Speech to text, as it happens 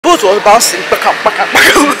boat was bouncing.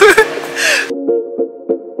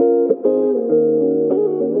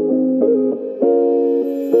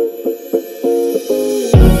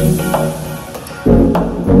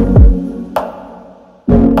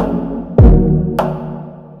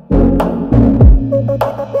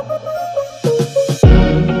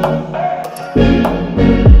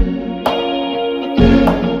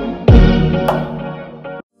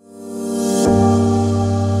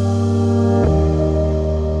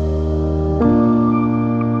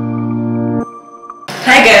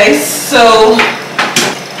 Hi guys, so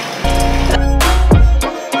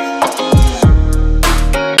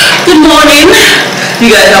good morning. You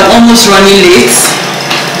guys, I'm almost running late.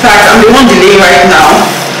 In fact, I'm the one delaying right now.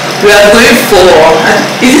 We are going for,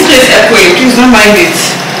 is this place echoing? Please don't mind it.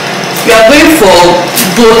 We are going for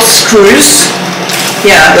boat cruise.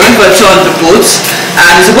 Yeah, we're going for a tour on the boat,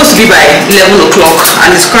 and it's supposed to be by 11 o'clock,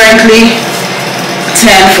 and it's currently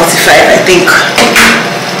 10:45, I think.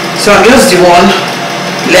 So I'm just the one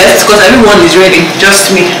left because everyone is ready,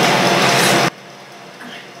 just me.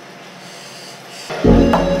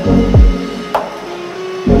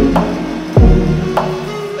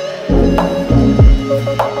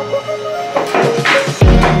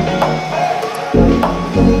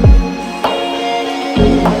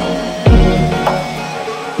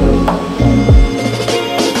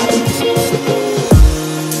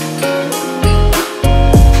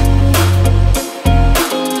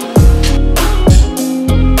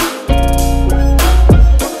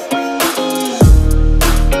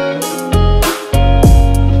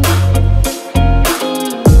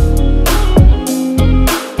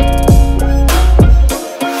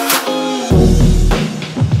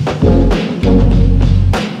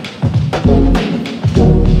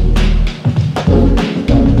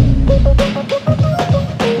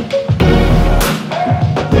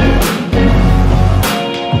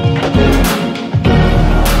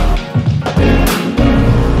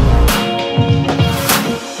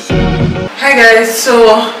 Hi guys,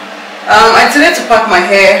 so I decided to pack my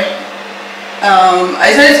hair.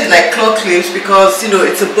 I decided to like claw clips because you know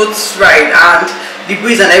it's a boat ride and the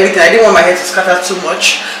breeze and everything. I didn't want my hair to scatter too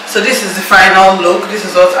much. So this is the final look. This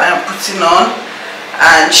is what I am putting on,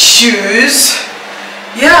 and shoes.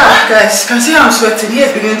 Yeah guys, you can see how I'm sweating.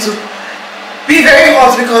 Here it's beginning to be very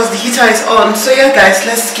hot because the heater is on. So yeah guys,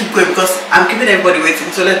 let's keep going because I'm keeping everybody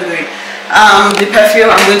waiting. So let's be going. The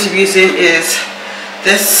perfume I'm going to be using is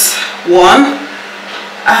this one,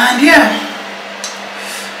 and yeah.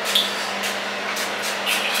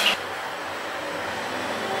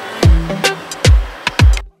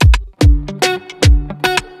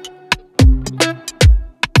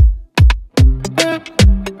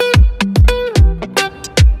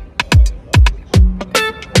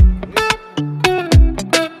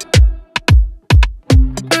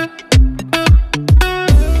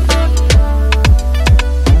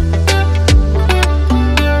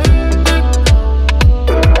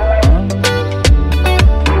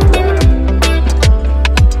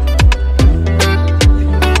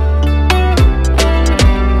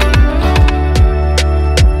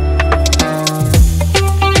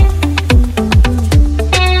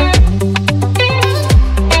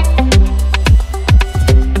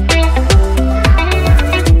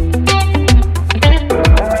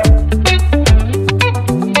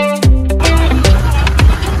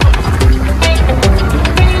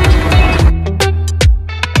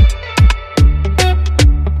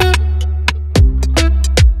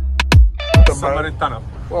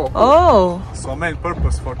 Oh. So main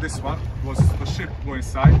purpose for this one was the ship go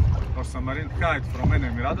inside or submarine, hide from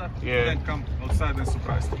enemy radar, then come outside and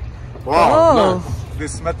surprise them. Wow. Oh.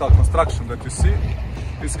 This metal construction that you see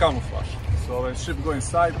is camouflage. So when ship go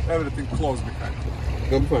inside, everything closed behind.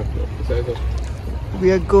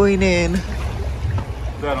 We are going in.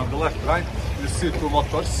 There on the left, right, you see two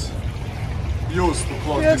motors used to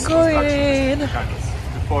close We are this going construction in. behind us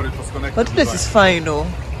before it was connected. But this is fine though.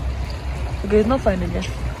 Okay, it's not fine again.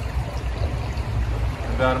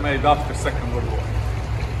 They are made after Second World War.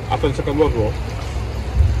 After the Second World War?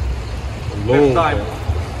 That time,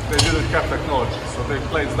 they didn't have technology, so they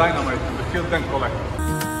placed dynamite in the field and collected.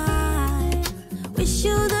 Wish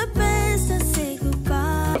you the best and say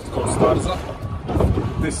goodbye. Starza,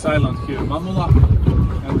 this island here Mamula,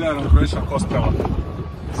 and there on Croatia Kotor.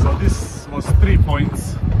 So this was 3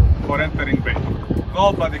 points for entering bay.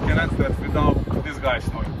 Nobody can enter without these guys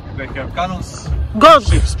knowing. They have cannons, Guns.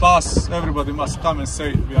 ships pass, everybody must come and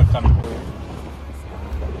say we are coming.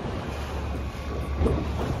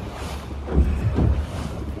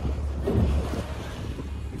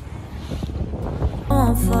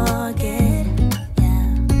 Won't forget,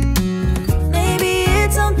 yeah. Maybe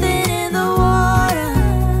it's something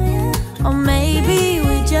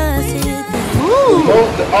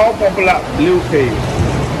all popular blue cave.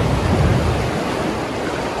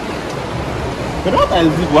 But what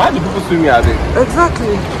is it? Why do people swim here?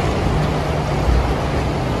 Exactly.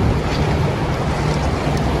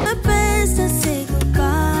 The best to say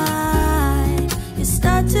goodbye. You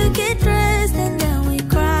start to get dressed and then we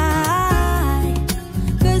cry.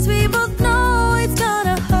 Cause we both know it's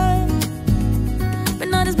gonna hurt, but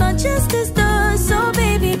not as much as this does. So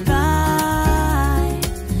baby, bye.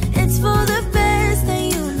 It's for the best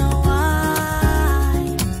and you know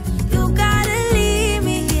why. You gotta leave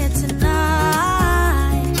me here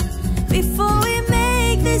tonight before we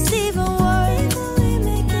make this even worse.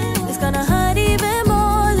 It's gonna hurt even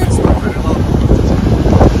more than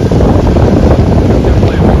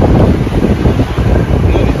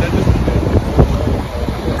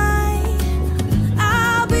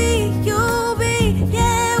I'll be, you'll be,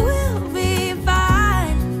 yeah, we'll be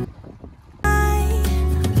fine.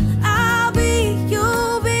 I'll be,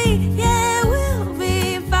 you'll be, yeah, we'll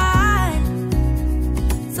be fine.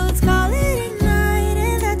 So let's call it a night,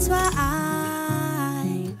 and that's why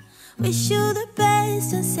I wish you the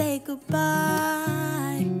best and say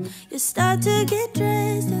goodbye. You start to get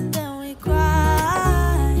dressed and then we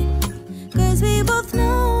cry. Cause we both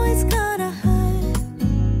know it's gonna hurt,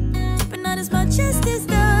 but not as much as this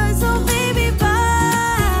does. So baby,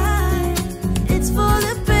 bye. It's for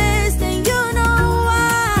the best and you know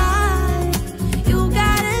why. You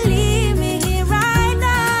gotta leave me here right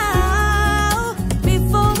now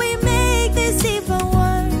before we make this even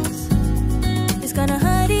worse. It's gonna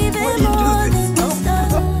hurt even more than this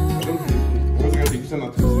does.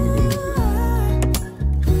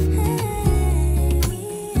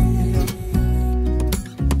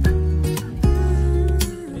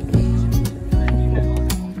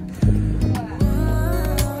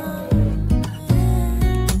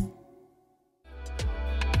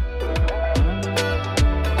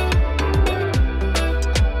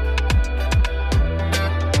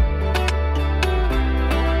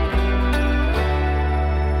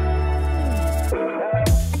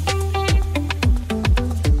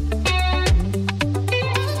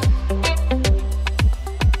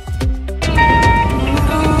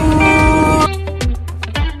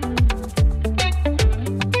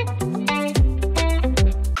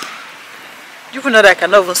 You know that I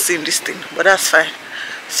cannot even see this thing, but that's fine.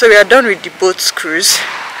 So we are done with the boat cruise,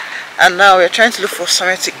 and now we're trying to look for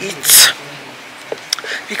somewhere to eat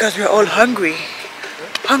because we're all hungry.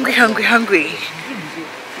 Hungry.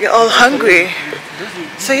 We're all hungry.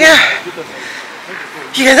 So yeah,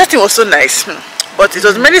 you guys, that thing was so nice, but it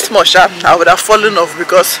was many small sharp. I would have fallen off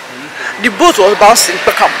because the boat was bouncing.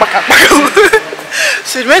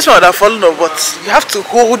 So it means I would have fallen off, but you have to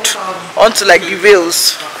hold onto like the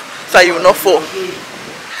rails so you will not fall.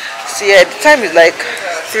 So yeah, the time is like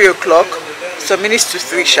 3 o'clock, so minutes to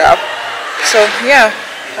 3 sharp. So yeah,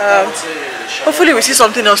 hopefully we see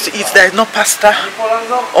something else to eat that is not pasta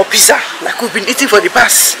or pizza like we've been eating for the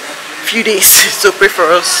past few days. So pray for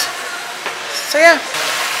us. So yeah.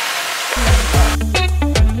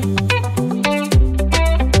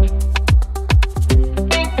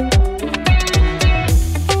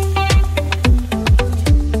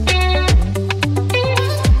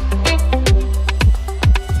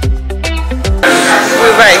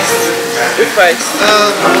 With rice.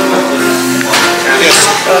 Yes.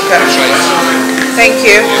 Okay. Thank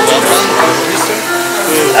you.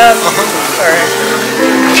 Sorry.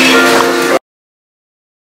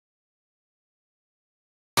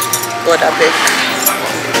 God, I beg.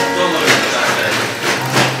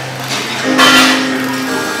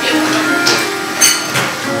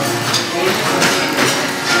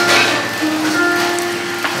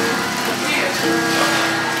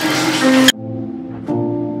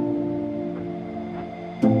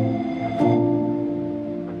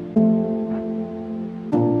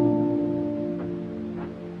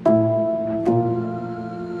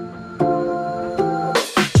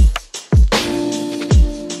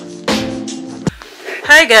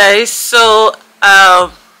 Hi guys, so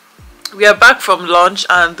we are back from lunch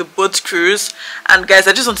and the boat cruise, and guys,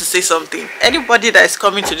 I just want to say something. Anybody that is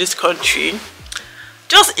coming to this country,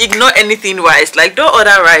 just ignore anything rice, like don't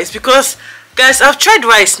order rice, because guys, I've tried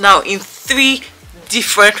rice now in 3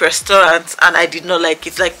 different restaurants and I did not like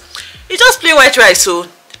it. Like, it's just plain white rice, so,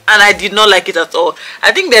 and I did not like it at all.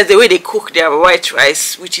 I think there's the way they cook their white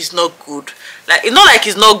rice which is not good. Like, it's not like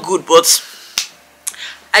it's not good, but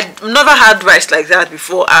I've never had rice like that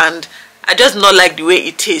before, and I just not like the way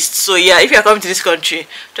it tastes. So yeah, if you're coming to this country,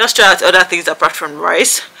 just try out other things apart from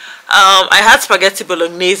rice. I had spaghetti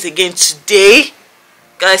bolognese again today.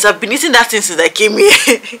 Guys, I've been eating that since I came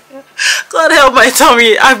here. God help my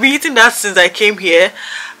tummy. I've been eating that since I came here.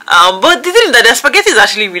 But the thing is that their spaghetti is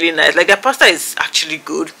actually really nice. Like their pasta is actually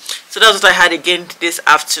good. So that's what I had again this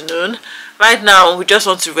afternoon. Right now we just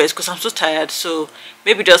want to rest because I'm so tired. So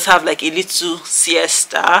maybe just have like a little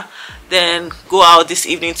siesta, then go out this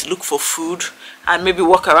evening to look for food and maybe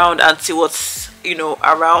walk around and see what's, you know,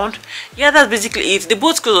 around. Yeah, that's basically it. The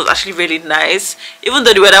boat cruise was actually really nice, even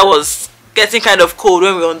though the weather was getting kind of cold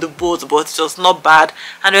when we were on the boat, but it was not bad.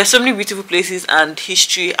 And there are so many beautiful places and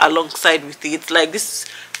history alongside with it. Like this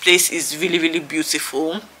place is really, really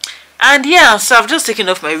beautiful. And yeah, so I've just taken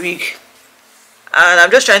off my wig and I'm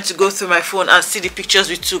just trying to go through my phone and see the pictures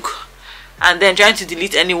we took, and then trying to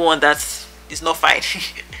delete anyone that is not fine.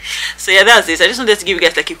 So yeah, that's it. I just wanted to give you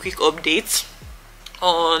guys like a quick update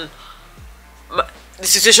on the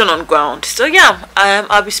situation on ground. So yeah,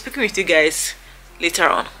 I'll be speaking with you guys later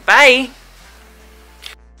on. Bye.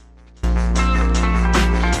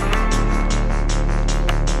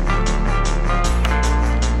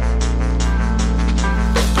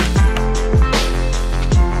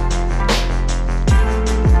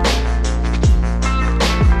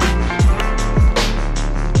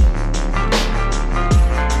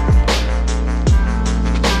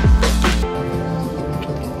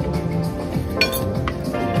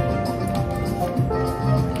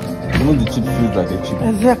 Even the chip feels like a chip.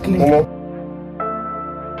 Exactly.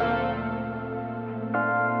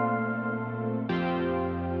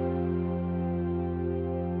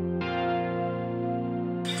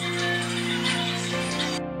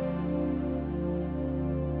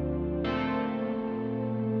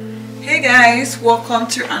 Hey guys, welcome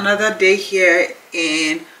to another day here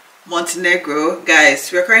in Montenegro.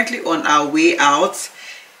 Guys, we're currently on our way out.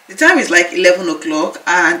 The time is like 11 o'clock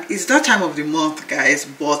and it's that time of the month, guys.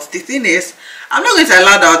 But the thing is, I'm not going to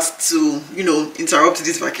allow that to, you know, interrupt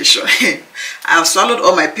this vacation. I have swallowed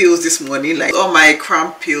all my pills this morning, like all my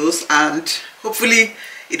cramp pills, and hopefully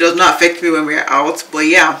it does not affect me when we're out. But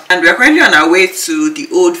yeah, and we're currently on our way to the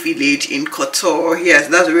old village in Kotor. Yes,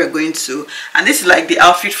 that's where we're going to. And this is like the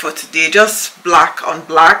outfit for today, just black on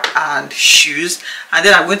black and shoes. And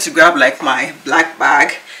then I'm going to grab like my black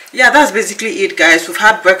bag. Yeah, that's basically it, guys. We've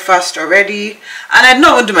had breakfast already, and I did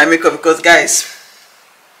not want to do my makeup because, guys,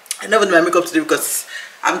 I did not want to do my makeup today because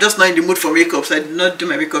I'm just not in the mood for makeup, so I did not do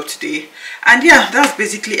my makeup today. And yeah, that's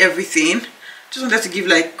basically everything. Just wanted to give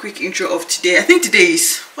like quick intro of today. I think today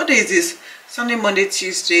is, what day is this? Sunday, Monday,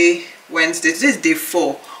 Tuesday, Wednesday. Today is day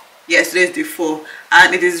 4. Yes, today is day 4,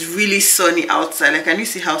 and it is really sunny outside. Like, can you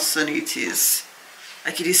see how sunny it is?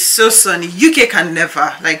 Like, it is so sunny. UK can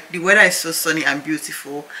never, like, the weather is so sunny and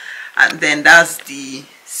beautiful. And then that's the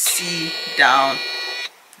sea down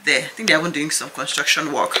there. I think they're even doing some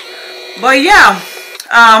construction work. But yeah,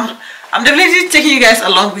 I'm definitely taking you guys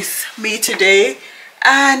along with me today.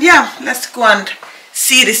 And yeah, let's go and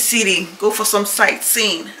see the city, go for some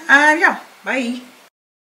sightseeing. And yeah, bye.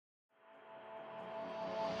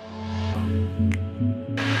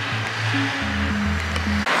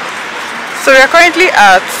 So we are currently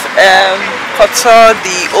at Kotor,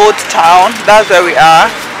 the old town. That's where we are,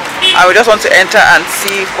 and we just want to enter and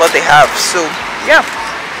see what they have. So yeah.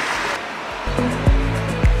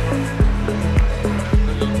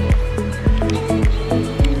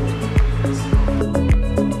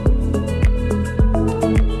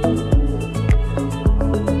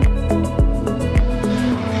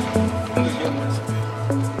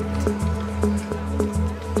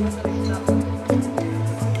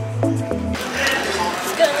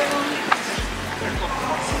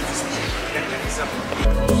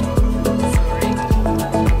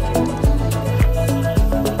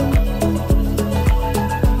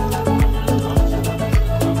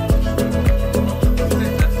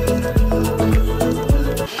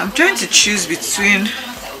 Trying to choose between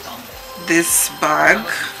this bag, I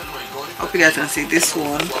hope you guys can see this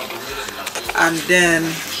one, and then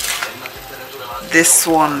this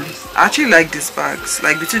one. I actually like these bags,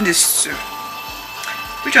 like between these two.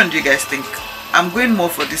 Which one do you guys think? I'm going more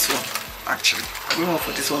for this one, actually. I'm going more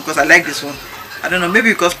for this one because I like this one. I don't know,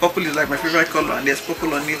 maybe because purple is like my favorite color and there's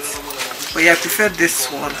purple on it. But yeah, I prefer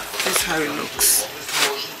this one. This is how it looks.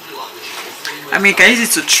 I mean, you can use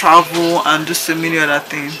it to travel and do so many other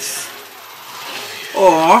things.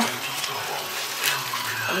 Or,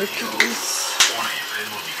 look at this.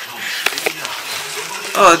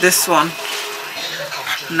 Oh, this one.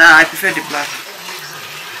 Nah, I prefer the black.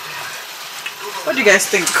 What do you guys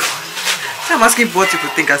think? I'm asking what people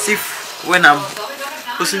think, as if when I'm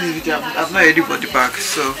posting this video, I've not already bought the bag.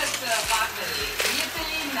 So,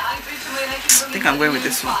 I think I'm going with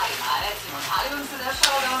this one.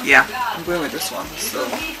 Yeah, I'm going with this one. So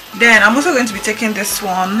then I'm also going to be taking this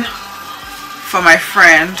one for my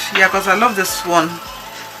friend. Yeah, because I love this one.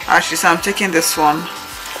 Actually, so I'm taking this one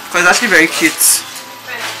because it's actually very cute.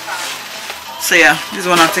 So yeah, this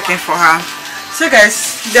one I'm taking for her. So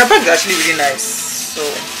guys, their bag is actually really nice. So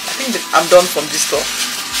I think that I'm done from this store.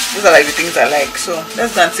 Those are like the things I like. So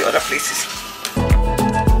let's go and see other places.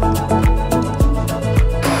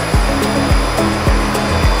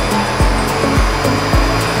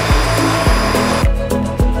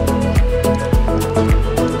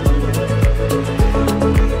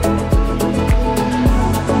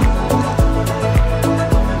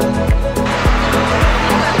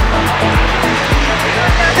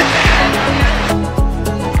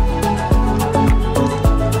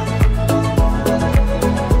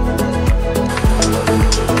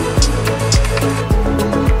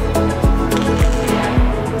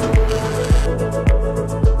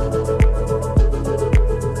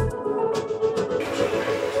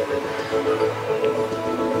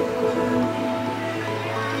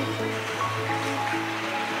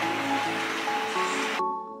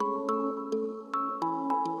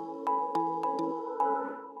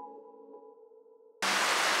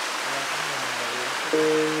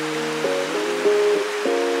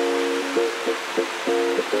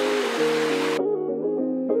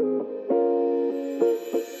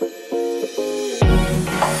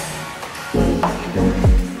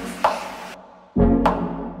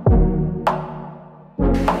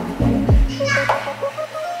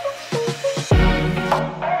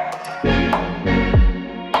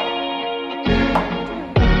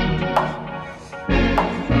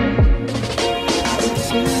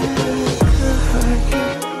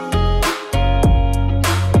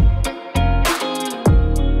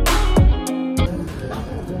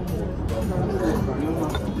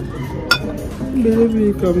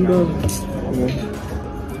 Baby, calm down.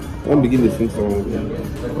 I'm beginning to sing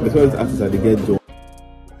song. The first artists are the get joy.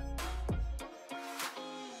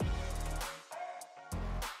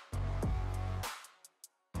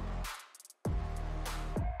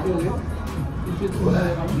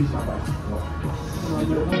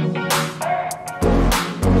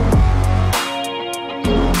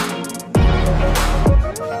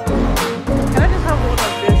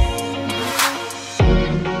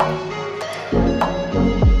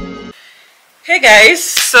 Hey guys,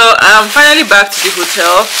 so I'm finally back to the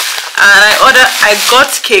hotel and I got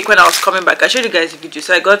cake when I was coming back. I showed you guys the video.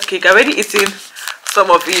 So I got cake. I already eaten some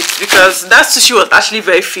of it because that sushi was actually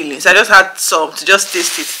very filling, so I just had some to just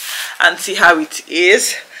taste it and see how it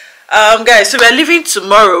is. Guys, so we're leaving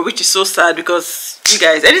tomorrow, which is so sad because you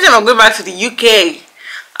guys, anytime I'm going back to the UK,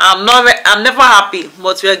 I'm never happy,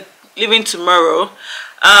 but we're leaving tomorrow.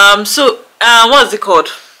 What's it called?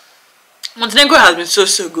 Montenegro has been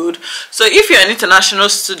so good. So if you're an international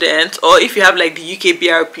student or if you have like the UK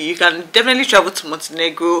BRP, you can definitely travel to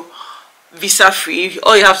Montenegro visa free.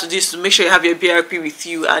 All you have to do is to make sure you have your BRP with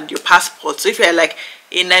you and your passport. So if you're like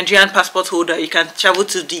a Nigerian passport holder, you can travel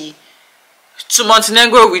to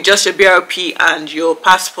Montenegro with just your BRP and your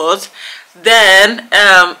passport. Then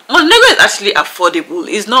Montenegro is actually affordable.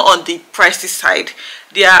 It's not on the pricey side.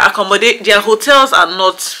 Their hotels are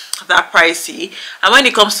not that pricey, and when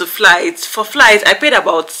it comes to flights, I paid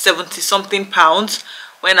about 70 something pounds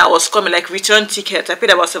when I was coming, like return ticket. I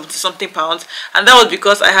paid about 70 something pounds, and that was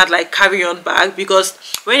because I had like carry-on bag, because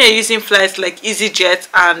when you're using flights like EasyJet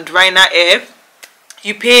and Ryanair,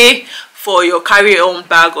 you pay for your carry-on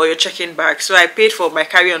bag or your check-in bag. So I paid for my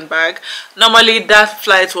carry-on bag. Normally that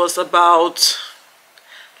flight was about,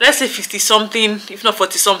 let's say 50 something, if not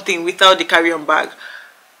 40 something without the carry-on bag.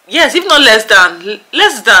 Yes, if not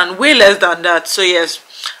way less than that. So yes,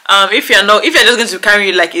 if you're just going to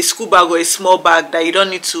carry like a school bag or a small bag that you don't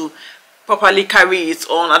need to properly carry it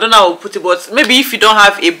on, I don't know how to put it, but maybe if you don't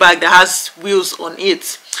have a bag that has wheels on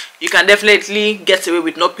it, you can definitely get away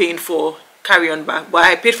with not paying for carry-on bag. But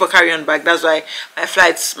I paid for carry-on bag. That's why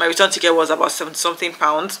my return ticket was about 70 something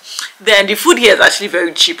pounds. Then the food here is actually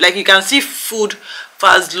very cheap. Like you can see food for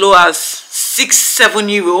as low as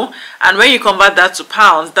 6-7 euro, and when you convert that to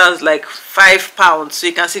pounds, that's like £5. So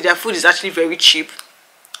you can see their food is actually very cheap.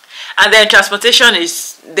 And then transportation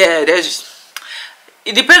is there.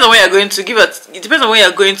 It depends on where you're going to. It depends on where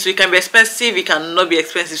you're going to. It can be expensive, it can not be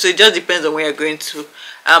expensive. So it just depends on where you're going to.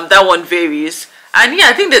 That one varies. And yeah,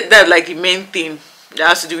 I think that's like the main thing that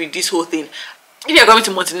has to do with this whole thing. If you're going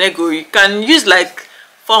to Montenegro, you can use like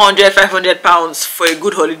 400-500 pounds for a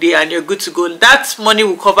good holiday and you're good to go. That money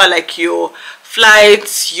will cover like your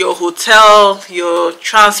flights, your hotel, your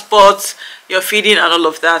transport, your feeding and all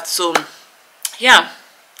of that. So yeah,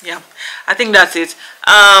 I think that's it.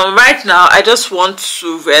 Right now I just want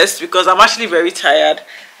to rest because I'm actually very tired.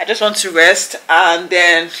 I just want to rest and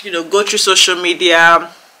then, you know, go through social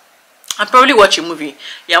media, I'll probably watch a movie.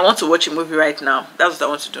 Yeah, I want to watch a movie right now. That's what I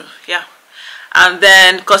want to do. Yeah. And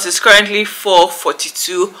then because it's currently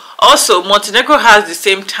 4:42. Also, Montenegro has the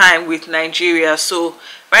same time with Nigeria, so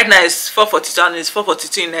right now it's 4:42 and it's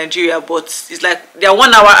 4:42 in Nigeria, but it's like they're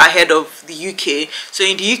 1 hour ahead of the UK. So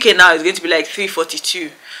in the UK now it's going to be like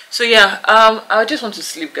 3:42. So yeah, I just want to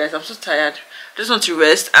sleep, guys. I'm so tired. I just want to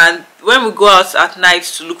rest. And when we go out at night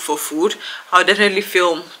to look for food, I'll definitely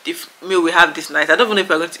film the meal we have this night. I don't know if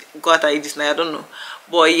we're going to go out and eat this night. I don't know,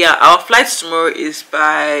 but yeah, our flight tomorrow is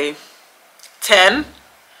by 10,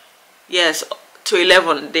 yes, to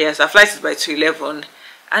 11. Yes, our flight is by 11.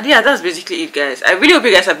 And yeah, that's basically it, guys. I really hope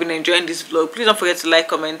you guys have been enjoying this vlog. Please don't forget to like,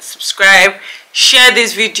 comment, subscribe, share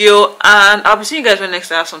this video, and I'll be seeing you guys when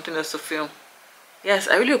next I have something else to film. Yes,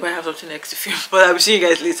 I really hope I have something next to film, but I'll be seeing you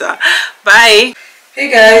guys later. Bye.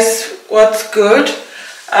 Hey guys, what's good?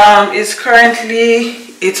 It's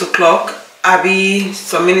currently 8 o'clock, Abby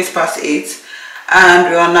some minutes past 8.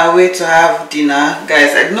 And we're on our way to have dinner.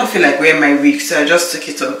 Guys, I did not feel like wearing my wig, so I just took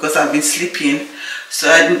it off because I've been sleeping. So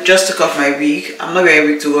I just took off my wig. I'm not wearing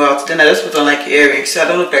a wig to go out. Then I just put on like earrings, so I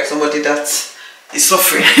don't look like somebody that is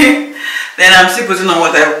suffering. Then I'm still putting on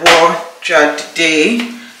what I wore throughout the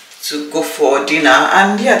day to go for dinner.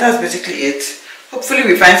 And yeah, that's basically it. Hopefully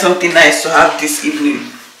we find something nice to have this evening.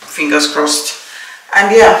 Fingers crossed.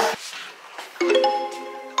 And yeah.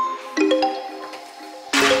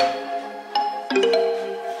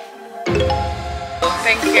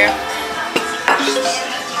 Thank you.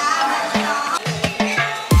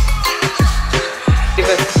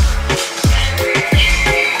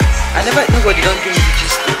 I never, nobody don't give me